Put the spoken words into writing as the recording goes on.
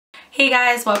Hey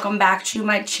guys, welcome back to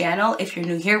my channel. If you're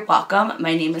new here, welcome.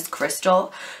 My name is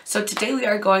Crystal. So today we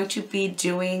are going to be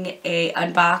doing a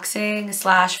unboxing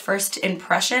slash first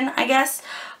impression, I guess,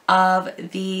 of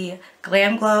the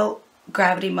GlamGlow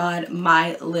Gravity Mud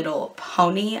My Little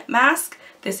Pony mask.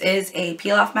 This is a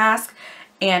peel off mask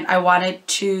and I wanted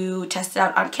to test it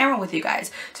out on camera with you guys.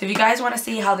 So if you guys want to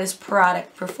see how this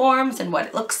product performs and what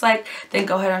it looks like, then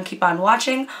go ahead and keep on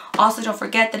watching. Also, don't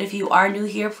forget that if you are new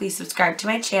here, please subscribe to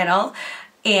my channel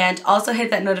and also hit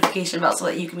that notification bell so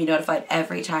that you can be notified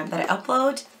every time that I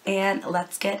upload. And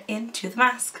let's get into the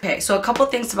mask. Okay, so a couple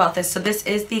things about this. So this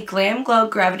is the GlamGlow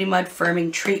Gravity Mud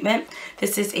Firming Treatment.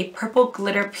 This is a purple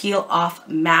glitter peel off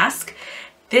mask.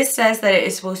 This says that it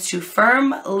is supposed to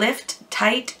firm, lift,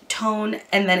 tight, tone,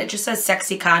 and then it just says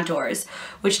sexy contours,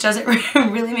 which doesn't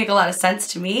really make a lot of sense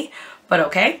to me, but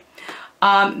okay.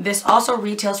 This also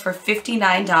retails for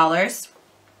 $59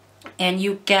 and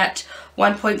you get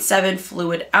 1.7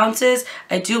 fluid ounces.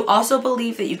 I do also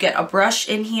believe that you get a brush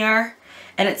in here,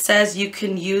 and it says you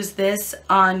can use this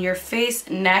on your face,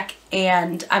 neck,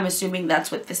 and I'm assuming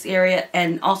that's with this area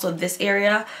and also this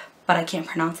area, but I can't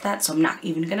pronounce that, so I'm not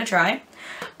even gonna try.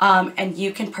 And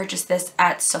you can purchase this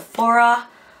at Sephora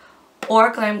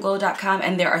or GlamGlow.com,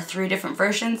 and there are 3 different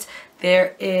versions.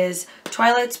 There is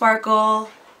Twilight Sparkle,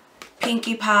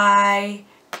 Pinkie Pie,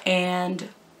 and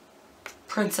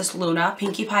Princess Luna.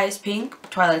 Pinkie Pie is pink,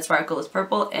 Twilight Sparkle is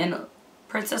purple, and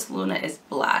Princess Luna is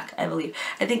black, I believe.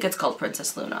 I think it's called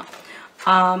Princess Luna.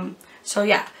 So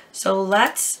yeah, so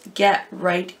let's get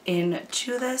right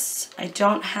into this. I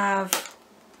don't have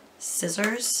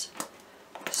scissors,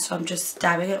 so I'm just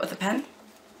dabbing it with a pen.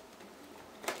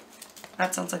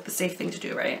 That sounds like the safe thing to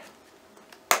do, right?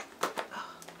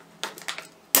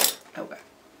 Okay.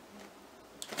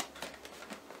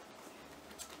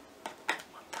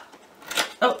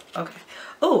 Oh, okay.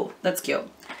 Oh, that's cute.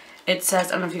 It says,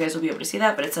 I don't know if you guys will be able to see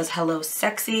that, but it says hello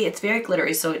sexy. It's very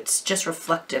glittery, so it's just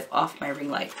reflective off my ring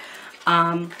light.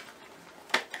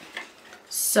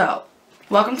 So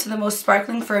welcome to the most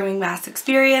sparkling firming mask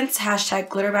experience. Hashtag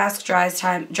glitter mask drying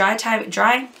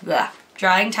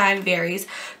time varies.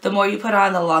 The more you put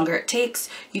on, the longer it takes.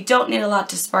 You don't need a lot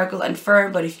to sparkle and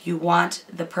firm, but if you want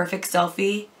the perfect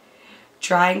selfie,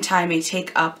 drying time may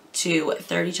take up to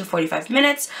 30 to 45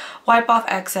 minutes. Wipe off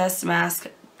excess mask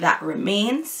that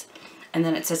remains. And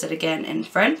then it says it again in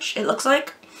French, it looks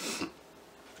like.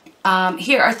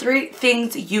 Here are 3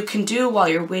 things you can do while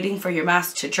you're waiting for your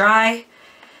mask to dry.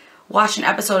 Watch an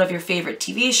episode of your favorite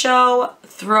TV show,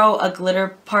 throw a glitter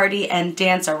party and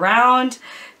dance around,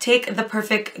 take the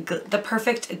perfect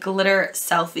glitter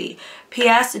selfie.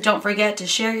 P.S. Don't forget to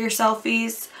share your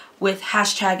selfies with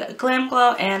hashtag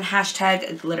GlamGlow and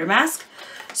hashtag glitter mask.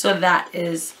 So that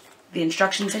is the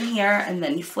instructions in here, and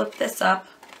then you flip this up.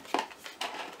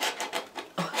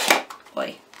 Oh,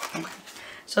 boy. Okay.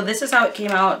 So this is how it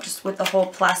came out, just with the whole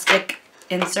plastic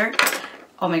insert.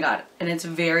 Oh my god, and it's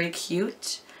very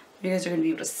cute. You guys are going to be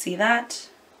able to see that?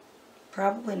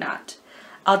 Probably not.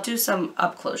 I'll do some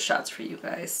up close shots for you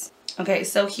guys. Okay,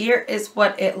 so here is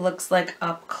what it looks like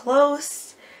up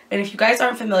close. And if you guys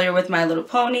aren't familiar with My Little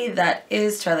Pony, that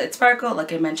is Twilight Sparkle,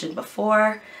 like I mentioned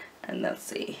before. And let's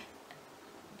see.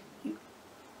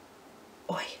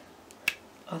 Oi.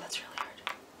 Oh, that's really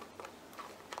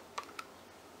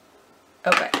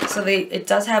hard. Okay, so it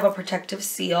does have a protective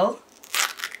seal.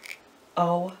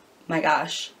 Oh my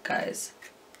gosh, guys.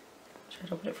 Should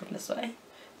I open it from this way?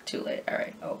 Too late.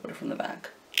 Alright, I'll open it from the back.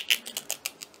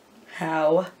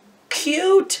 How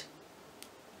cute!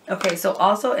 Okay, so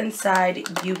also inside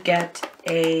you get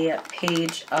a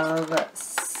page of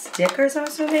stickers, I'm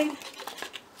assuming.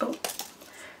 Oh.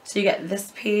 So you get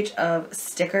this page of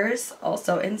stickers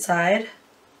also inside,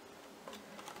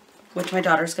 which my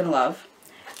daughter's gonna love.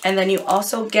 And then you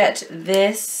also get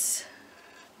this,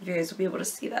 you guys will be able to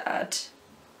see that.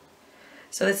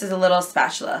 So this is a little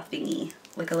spatula thingy,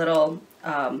 like a little,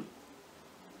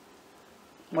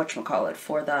 whatchamacallit,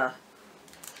 for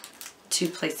to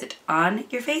place it on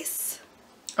your face.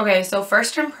 Okay, so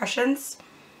first impressions.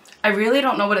 I really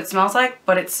don't know what it smells like,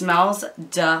 but it smells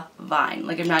divine.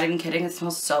 Like, I'm not even kidding, it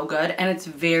smells so good, and it's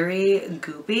very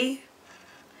goopy.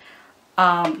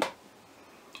 And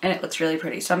it looks really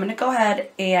pretty. So I'm gonna go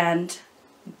ahead and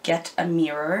get a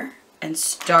mirror and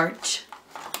start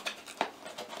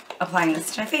applying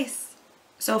this to my face.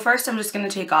 So first I'm just going to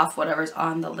take off whatever's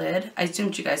on the lid. I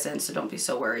zoomed you guys in, so don't be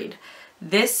so worried.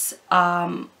 This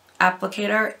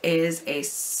applicator is a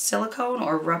silicone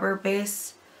or rubber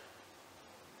base.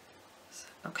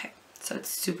 Okay, so it's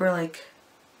super like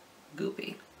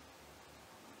goopy.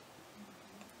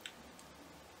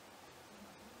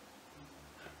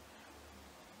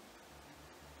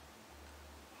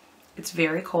 It's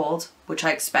very cold, which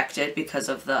I expected because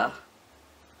of the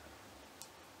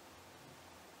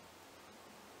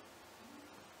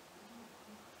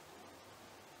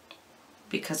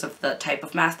type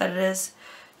of mask that it is.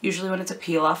 Usually when it's a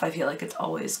peel off, I feel like it's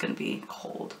always going to be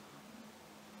cold.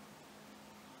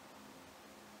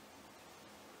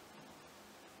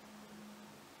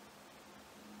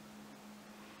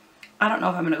 I don't know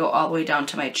if I'm going to go all the way down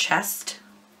to my chest,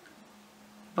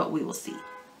 but we will see.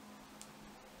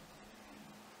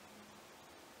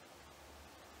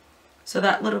 So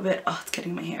that little bit, oh, it's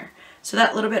getting my hair. So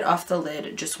that little bit off the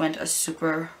lid just went a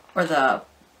super, or the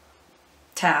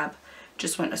tab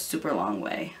just went a super long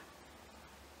way.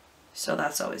 So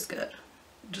that's always good.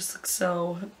 It just looks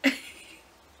so...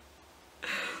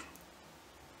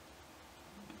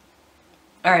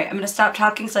 Alright, I'm going to stop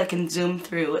talking so I can zoom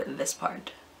through this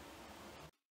part.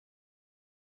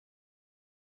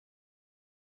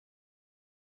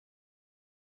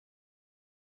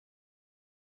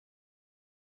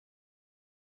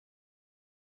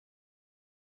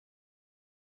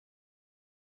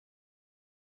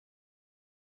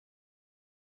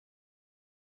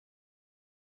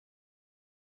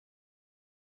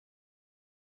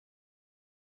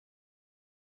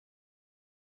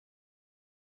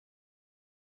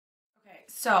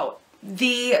 So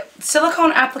the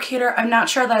silicone applicator, I'm not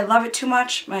sure that I love it too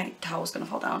much. My towel's gonna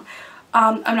fall down.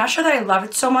 I'm not sure that I love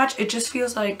it so much. It just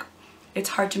feels like it's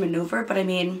hard to maneuver, but I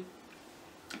mean,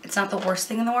 it's not the worst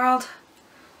thing in the world.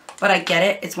 But I get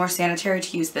it. It's more sanitary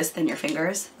to use this than your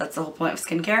fingers. That's the whole point of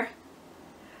skincare.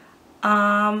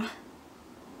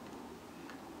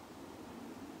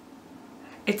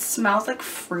 It smells like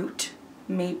fruit,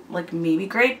 maybe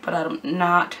grape, but I'm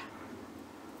not.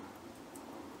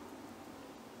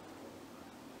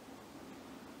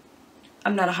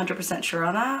 I'm not 100% sure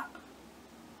on that.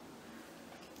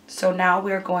 So now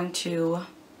we're going to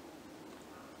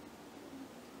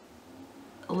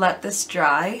let this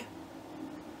dry,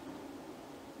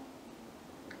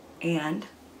 and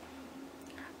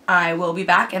I will be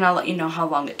back and I'll let you know how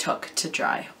long it took to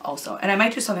dry also. And I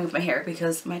might do something with my hair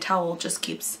because my towel just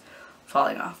keeps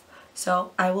falling off.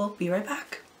 So I will be right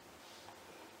back.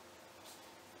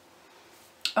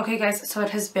 Okay guys, so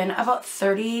it has been about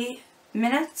 30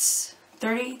 minutes.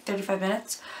 35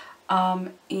 minutes,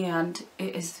 and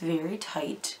it is very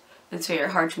tight. It's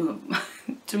very hard to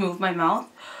move to move my mouth.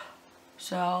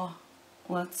 So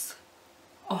let's,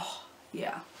 oh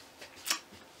yeah,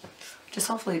 just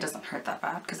hopefully it doesn't hurt that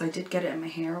bad because I did get it in my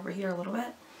hair over here a little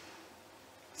bit.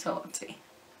 So let's see.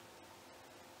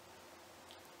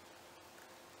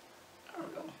 There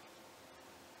we go.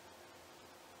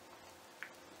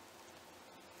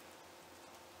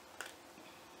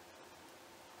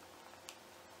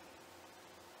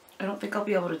 I don't think I'll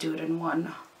be able to do it in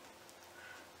one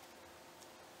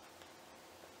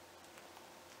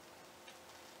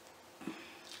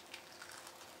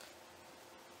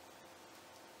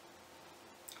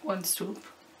swoop.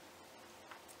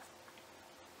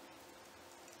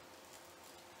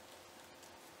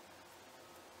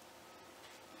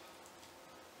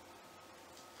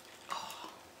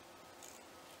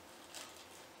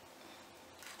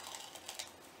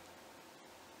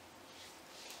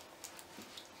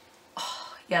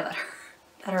 Yeah, that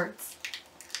hurts.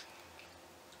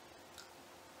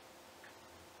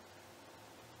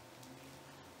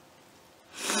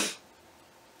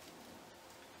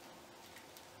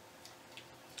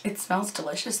 It smells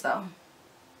delicious though.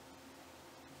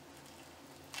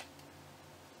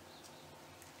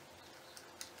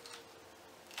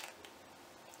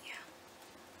 Yeah.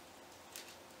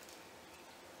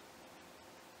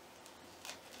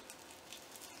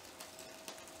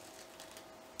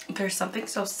 There's something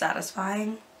so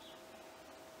satisfying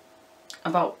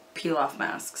about peel-off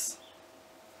masks.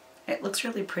 It looks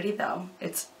really pretty though.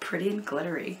 It's pretty and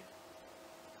glittery.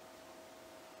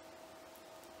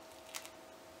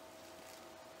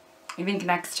 I think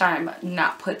next time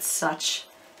not put such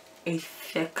a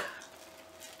thick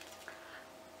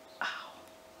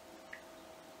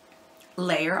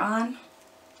layer on.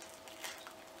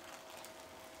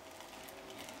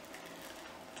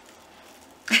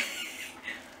 There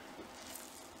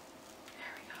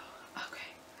we go.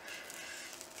 Okay.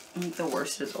 I think the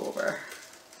worst is over.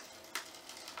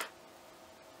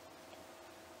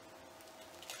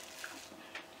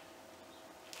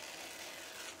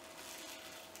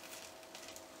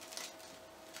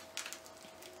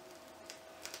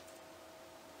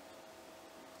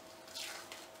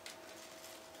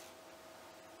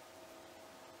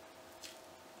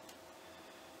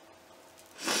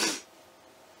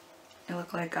 I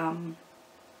look like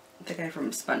the guy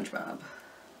from SpongeBob.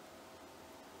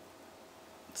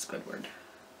 Squidward.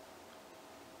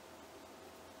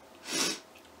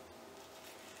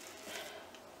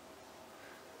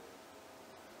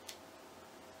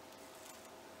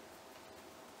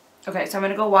 Okay, so I'm going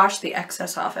to go wash the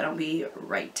excess off and I'll be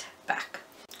right back.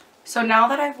 So now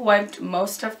that I've wiped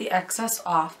most of the excess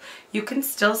off, you can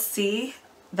still see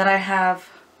that I have,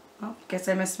 oh, guess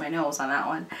I missed my nose on that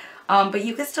one. But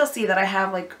you can still see that I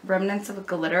have like remnants of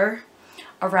glitter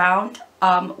around,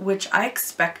 which I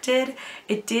expected.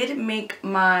 It did make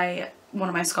one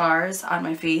of my scars on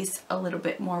my face a little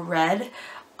bit more red.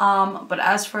 But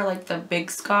as for like the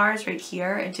big scars right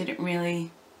here, it doesn't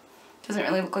really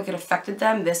look like it affected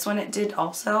them. This one it did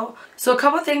also. So a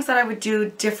couple of things that I would do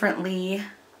differently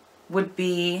would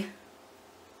be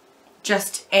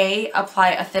just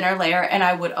apply a thinner layer, and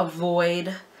I would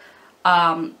avoid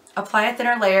apply a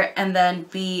thinner layer, and then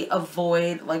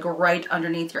avoid like right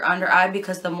underneath your under eye,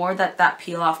 because the more that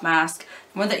peel off mask,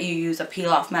 the more that you use a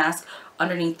peel off mask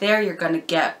underneath there, you're gonna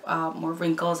get more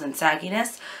wrinkles and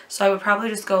sagginess. So I would probably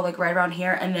just go like right around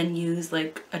here and then use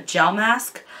like a gel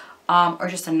mask or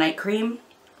just a night cream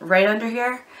right under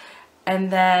here,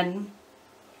 and then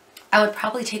I would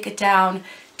probably take it down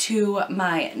to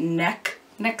my neck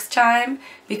next time,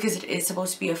 because it is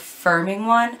supposed to be a firming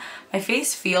one. My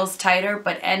face feels tighter,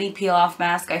 but any peel off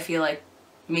mask I feel like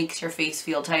makes your face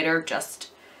feel tighter just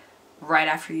right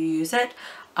after you use it.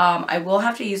 I will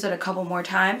have to use it a couple more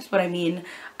times, but I mean,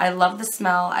 I love the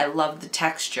smell, I love the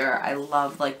texture, I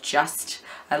love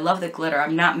I love the glitter.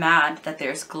 I'm not mad that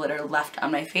there's glitter left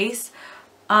on my face.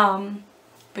 But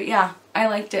yeah, I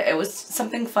liked it. It was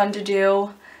something fun to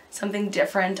do, something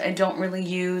different. I don't really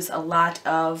use a lot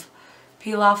of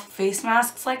peel off face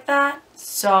masks like that.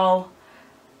 So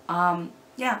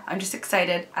yeah, I'm just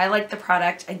excited. I like the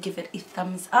product. I give it a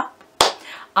thumbs up.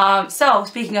 So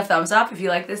speaking of thumbs up, if you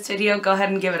like this video, go ahead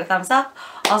and give it a thumbs up.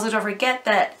 Also, don't forget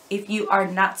that if you are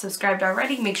not subscribed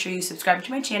already, make sure you subscribe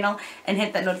to my channel and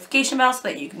hit that notification bell so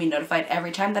that you can be notified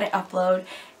every time that I upload.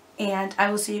 And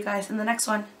I will see you guys in the next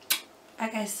one. Bye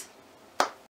guys.